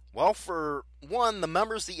 Well, for one, the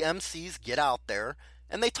members, the MCs, get out there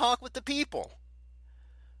and they talk with the people.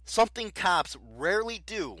 Something cops rarely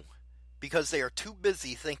do because they are too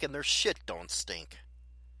busy thinking their shit don't stink.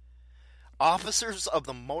 Officers of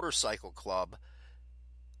the motorcycle club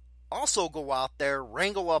also go out there,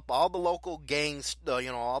 wrangle up all the local gangs,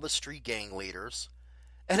 all the street gang leaders,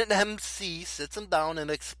 and an MC sits them down and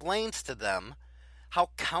explains to them how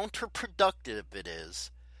counterproductive it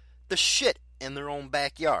is to shit in their own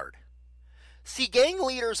backyard. See, gang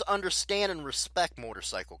leaders understand and respect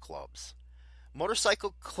motorcycle clubs.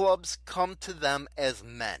 Motorcycle clubs come to them as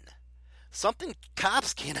men. Something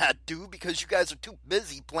cops cannot do because you guys are too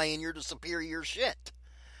busy playing your superior shit.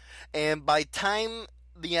 And by time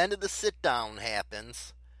the end of the sit-down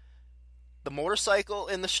happens, the motorcycle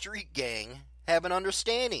and the street gang have an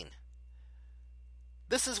understanding.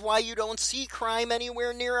 This is why you don't see crime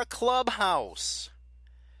anywhere near a clubhouse.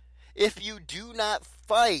 If you do not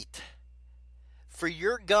fight for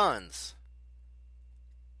your guns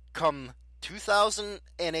come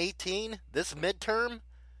 2018, this midterm,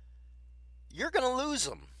 you're going to lose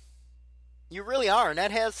them. You really are, and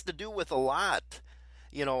that has to do with a lot.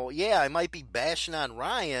 I might be bashing on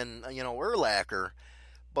Ryan, Urlacher,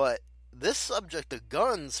 but this subject of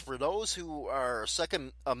guns, for those who are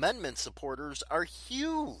Second Amendment supporters, are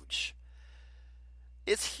huge.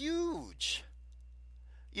 It's huge.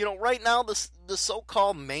 Right now, the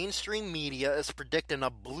so-called mainstream media is predicting a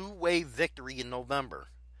blue wave victory in November.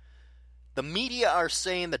 The media are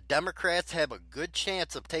saying the Democrats have a good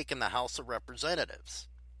chance of taking the House of Representatives.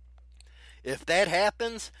 If that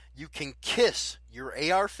happens, you can kiss your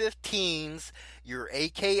AR-15s, your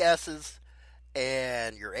AKSs,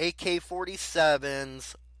 and your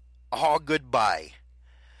AK-47s all goodbye.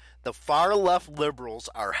 The far-left liberals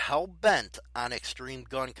are hell-bent on extreme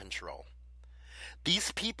gun control.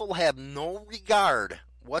 These people have no regard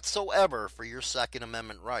whatsoever for your Second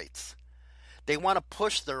Amendment rights. They want to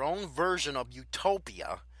push their own version of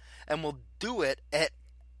utopia and will do it at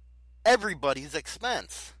everybody's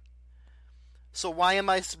expense. So why am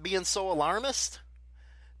I being so alarmist?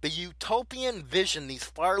 The utopian vision these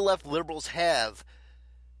far-left liberals have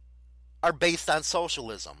are based on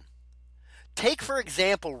socialism. Take, for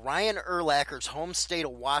example, Ryan Urlacher's home state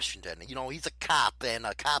of Washington. He's a cop and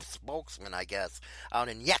a cop spokesman, I guess, out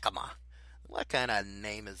in Yakima. What kind of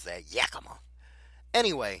name is that, Yakima?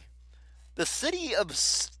 Anyway, the city of,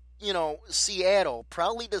 Seattle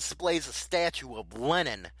proudly displays a statue of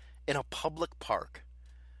Lenin in a public park.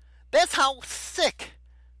 That's how sick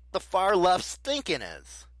the far left's thinking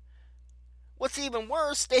is. What's even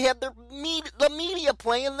worse, they have the media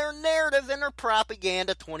playing their narrative and their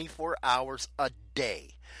propaganda 24 hours a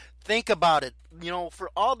day. Think about it,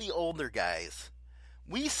 for all the older guys,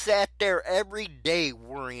 we sat there every day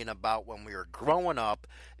worrying about when we were growing up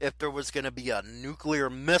if there was going to be a nuclear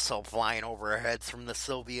missile flying over our heads from the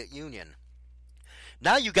Soviet Union.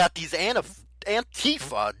 Now you got these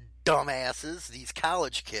Antifa dumbasses, these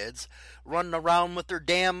college kids, running around with their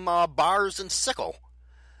damn bars and sickle.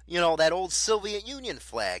 That old Soviet Union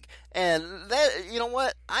flag. And that,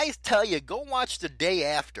 what? I tell you, go watch The Day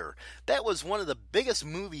After. That was one of the biggest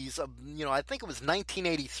movies of, I think it was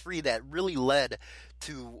 1983 that really led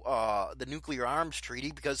to the nuclear arms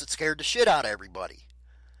treaty because it scared the shit out of everybody.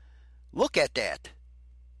 Look at that.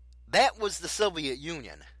 That was the Soviet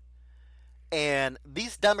Union. And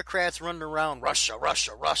these Democrats running around, Russia,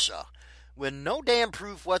 Russia, Russia, with no damn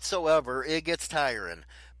proof whatsoever. It gets tiring.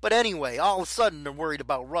 But anyway, all of a sudden they're worried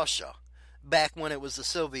about Russia. Back when it was the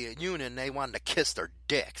Soviet Union, they wanted to kiss their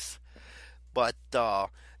dicks. But,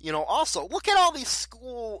 also, look at all these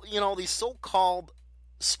these so-called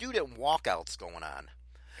student walkouts going on.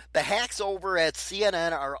 The hacks over at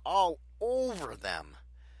CNN are all over them.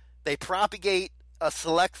 They propagate a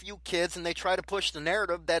select few kids and they try to push the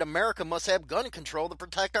narrative that America must have gun control to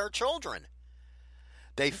protect our children.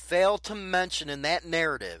 They fail to mention in that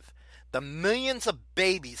narrative the millions of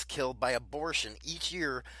babies killed by abortion each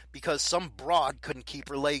year because some broad couldn't keep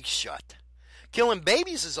her legs shut. Killing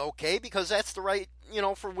babies is okay because that's the right,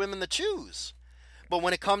 for women to choose. But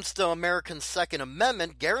when it comes to American Second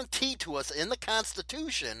Amendment, guaranteed to us in the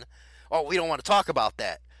Constitution, we don't want to talk about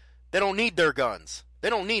that. They don't need their guns. They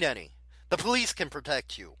don't need any. The police can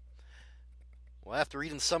protect you. Well, after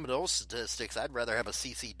reading some of those statistics, I'd rather have a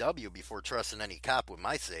CCW before trusting any cop with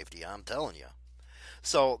my safety, I'm telling you.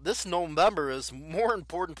 So this November is more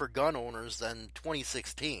important for gun owners than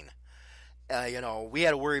 2016. We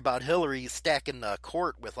had to worry about Hillary stacking the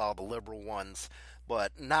court with all the liberal ones.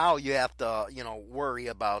 But now you have to, worry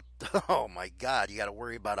about, oh my God, you got to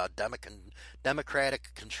worry about a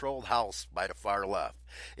Democratic-controlled House by the far left.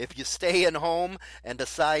 If you stay at home and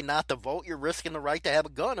decide not to vote, you're risking the right to have a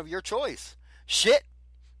gun of your choice. Shit,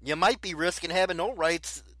 you might be risking having no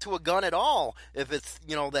rights to a gun at all if it's,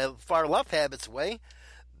 the far left have its way.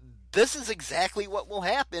 This is exactly what will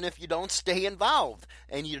happen if you don't stay involved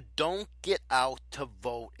and you don't get out to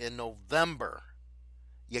vote in November.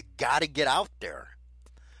 You got to get out there.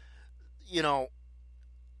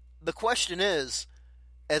 The question is,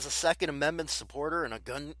 as a Second Amendment supporter and a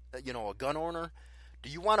gun owner, do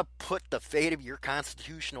you want to put the fate of your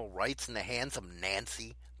constitutional rights in the hands of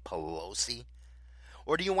Nancy Pelosi?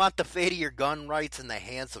 Or do you want the fate of your gun rights in the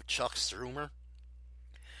hands of Chuck Schumer?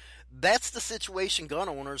 That's the situation gun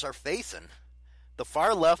owners are facing. The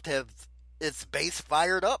far left have its base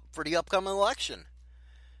fired up for the upcoming election.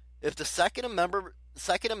 If the Second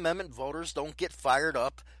Amendment voters don't get fired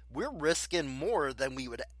up, we're risking more than we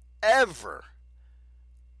would ever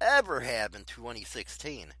have in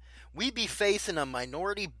 2016. We'd be facing a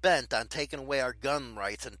minority bent on taking away our gun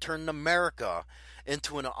rights and turning America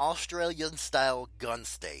into an Australian-style gun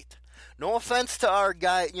state. No offense to our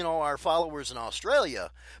our followers in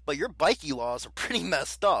Australia, but your bikie laws are pretty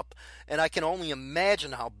messed up, and I can only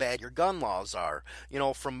imagine how bad your gun laws are.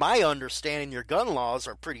 From my understanding, your gun laws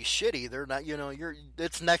are pretty shitty. They're not,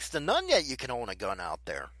 it's next to none yet you can own a gun out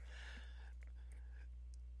there.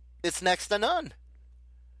 It's next to none.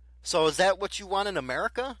 So is that what you want in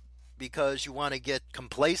America? Because you want to get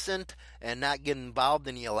complacent and not get involved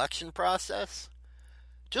in the election process?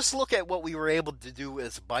 Just look at what we were able to do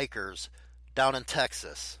as bikers down in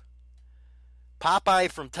Texas. Popeye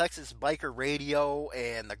from Texas Biker Radio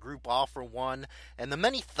and the group All for One and the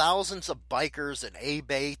many thousands of bikers and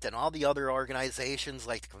ABATE and all the other organizations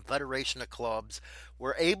like the Confederation of Clubs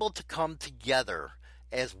were able to come together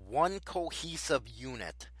as one cohesive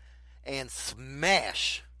unit and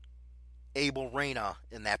smash Abel Reyna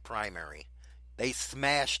in that primary. They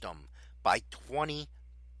smashed him by 20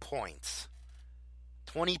 points.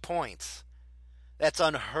 20 points. That's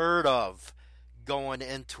unheard of going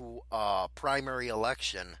into a primary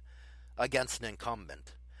election against an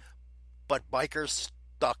incumbent. But bikers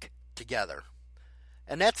stuck together.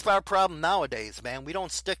 And that's our problem nowadays, man. We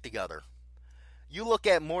don't stick together. You look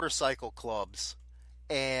at motorcycle clubs,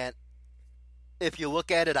 and if you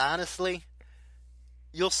look at it honestly,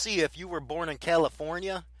 you'll see if you were born in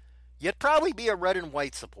California, you'd probably be a red and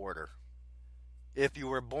white supporter. If you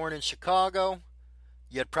were born in Chicago,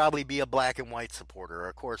 you'd probably be a black and white supporter.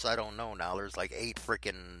 Of course, I don't know now. There's like 8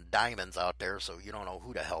 freaking diamonds out there, so you don't know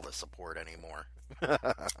who the hell to support anymore.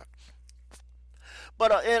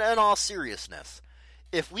 But in all seriousness,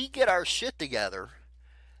 if we get our shit together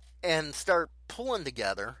and start pulling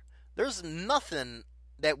together, there's nothing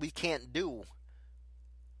that we can't do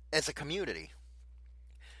as a community.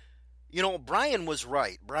 Brian was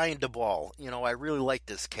right. Brian DeBall. I really like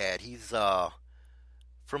this cat. He's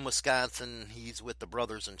from Wisconsin. He's with the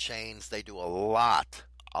Brothers in Chains. They do a lot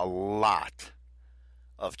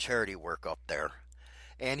of charity work up there.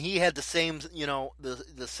 And he had the same,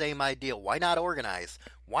 the same idea. Why not organize?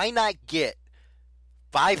 Why not get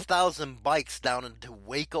 5,000 bikes down into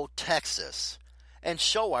Waco, Texas, and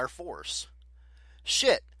show our force?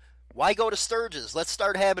 Shit. Why go to Sturgis? Let's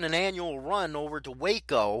start having an annual run over to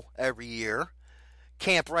Waco every year,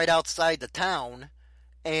 camp right outside the town,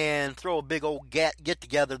 and throw a big old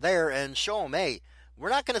get-together there and show them, hey, we're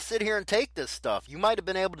not going to sit here and take this stuff. You might have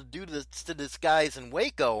been able to do this to these guys in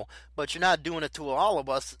Waco, but you're not doing it to all of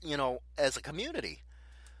us, as a community.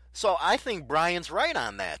 So I think Brian's right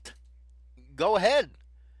on that. Go ahead.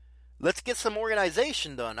 Let's get some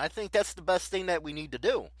organization done. I think that's the best thing that we need to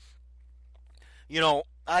do.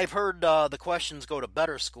 I've heard the questions go to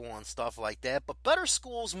Better School and stuff like that, but Better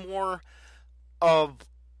School's more of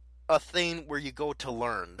a thing where you go to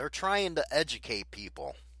learn. They're trying to educate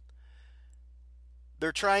people.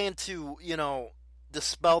 They're trying to,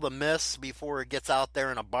 dispel the myths before it gets out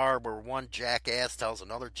there in a bar where one jackass tells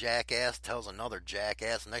another jackass, tells another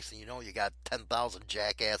jackass. Next thing you know, you got 10,000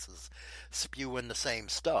 jackasses spewing the same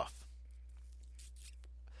stuff.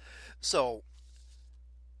 So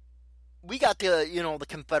we got the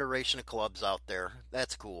Confederation of Clubs out there.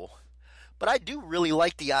 That's cool. But I do really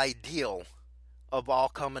like the ideal of all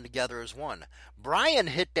coming together as one. Brian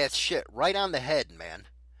hit that shit right on the head, man.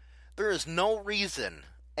 There is no reason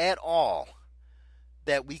at all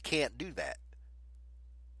that we can't do that.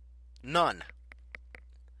 None.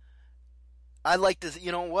 I'd like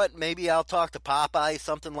to, maybe I'll talk to Popeye,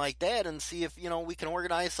 something like that, and see if, we can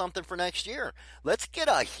organize something for next year. Let's get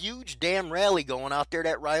a huge damn rally going out there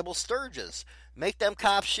that rivals Sturgis. Make them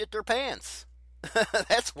cops shit their pants.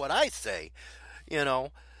 That's what I say.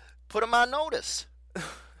 Put them on notice.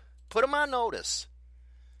 Put them on notice.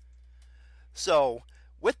 So,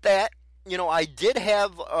 with that, I did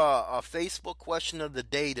have a Facebook question of the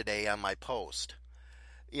day today on my post.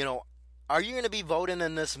 are you going to be voting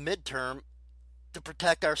in this midterm to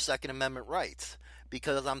protect our Second Amendment rights?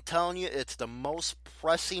 Because I'm telling you, it's the most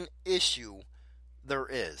pressing issue there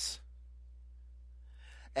is.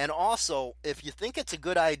 And also, if you think it's a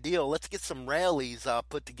good idea, let's get some rallies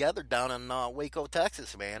put together down in Waco,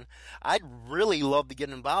 Texas, man. I'd really love to get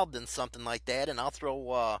involved in something like that, and I'll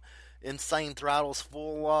throw Insane Throttle's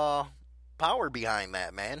full power behind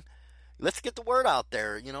that, man. Let's get the word out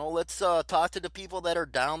there. Let's talk to the people that are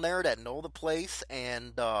down there that know the place.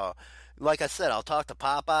 And like I said, I'll talk to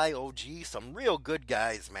Popeye, OG, some real good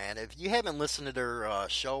guys, man. If you haven't listened to their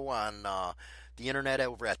show on the internet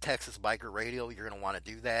over at Texas Biker Radio, you're going to want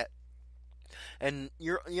to do that. And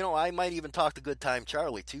I might even talk to Good Time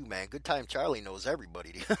Charlie too, man. Good Time Charlie knows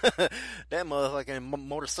everybody. That motherfucking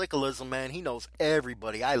motorcyclism, man, he knows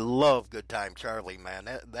everybody. I love Good Time Charlie, man.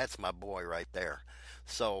 That's my boy right there.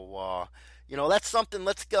 So, that's something.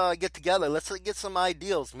 Let's get together. Let's get some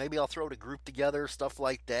ideals. Maybe I'll throw the group together, stuff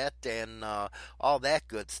like that, and all that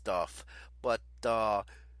good stuff. But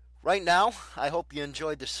right now, I hope you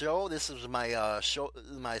enjoyed the show. This is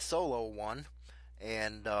my solo one,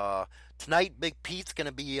 and tonight, Big Pete's going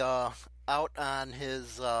to be out on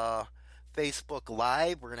his Facebook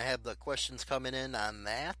Live. We're going to have the questions coming in on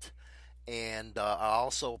that, and I'll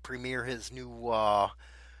also premiere his new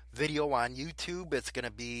video on YouTube. It's going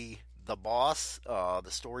to be The Boss, the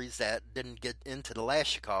stories that didn't get into the last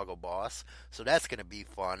Chicago Boss, so that's going to be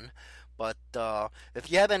fun. But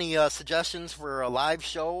if you have any suggestions for a live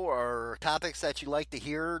show or topics that you'd like to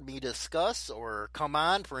hear me discuss or come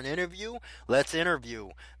on for an interview, let's interview.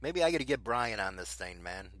 Maybe I got to get Brian on this thing,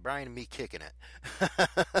 man. Brian and me kicking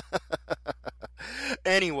it.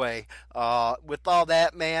 Anyway, with all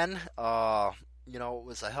that, man, it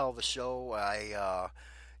was a hell of a show. I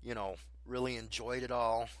really enjoyed it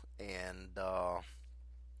all. And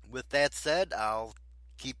with that said, I'll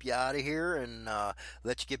keep you out of here and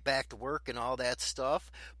let you get back to work and all that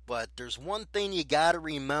stuff. But there's one thing you got to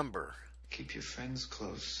remember. Keep your friends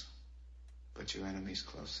close, but your enemies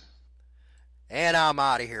closer. And I'm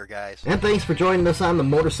out of here, guys. And thanks for joining us on the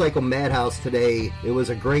Motorcycle Madhouse today. It was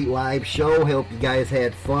a great live show. Hope you guys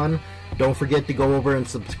had fun. Don't forget to go over and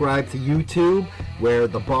subscribe to YouTube, where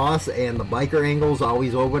the Boss and the Biker Angle's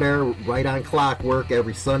always over there, right on clockwork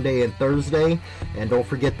every Sunday and Thursday. And don't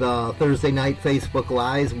forget the Thursday night Facebook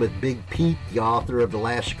Lives with Big Pete, the author of The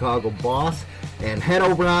Last Chicago Boss. And head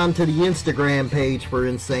over on to the Instagram page for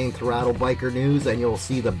Insane Throttle Biker News, and you'll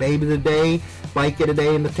see the babe of the day, bike of the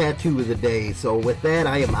day, and the tattoo of the day. So with that,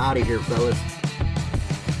 I am out of here, fellas.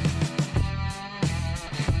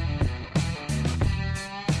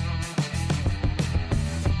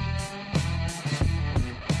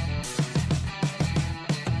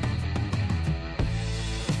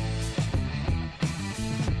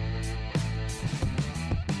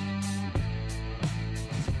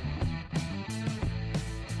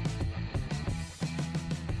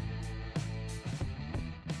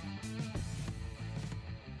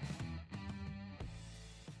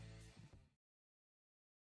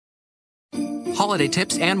 Holiday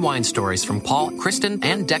tips and wine stories from Paul, Kristen,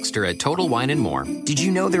 and Dexter at Total Wine & More. Did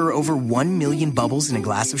you know there are over 1 million bubbles in a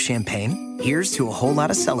glass of champagne? Here's to a whole lot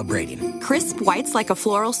of celebrating. Crisp whites like a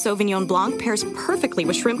floral Sauvignon Blanc pairs perfectly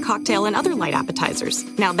with shrimp cocktail and other light appetizers.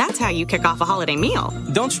 Now that's how you kick off a holiday meal.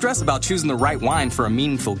 Don't stress about choosing the right wine for a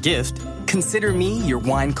meaningful gift. Consider me your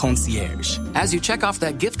wine concierge. As you check off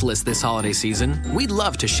that gift list this holiday season, we'd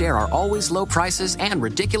love to share our always low prices and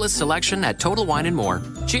ridiculous selection at Total Wine & More.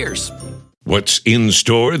 Cheers. What's in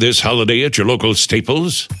store this holiday at your local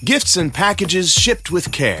Staples? Gifts and packages shipped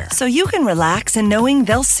with care. So you can relax in knowing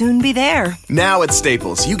they'll soon be there. Now at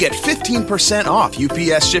Staples, you get 15% off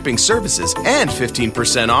UPS shipping services and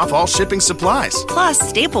 15% off all shipping supplies. Plus,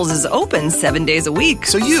 Staples is open 7 days a week.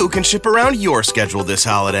 So you can ship around your schedule this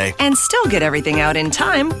holiday. And still get everything out in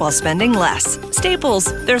time while spending less. Staples,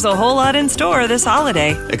 there's a whole lot in store this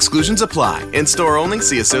holiday. Exclusions apply. In store only.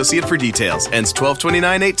 See associate for details. Ends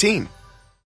 12/29/18.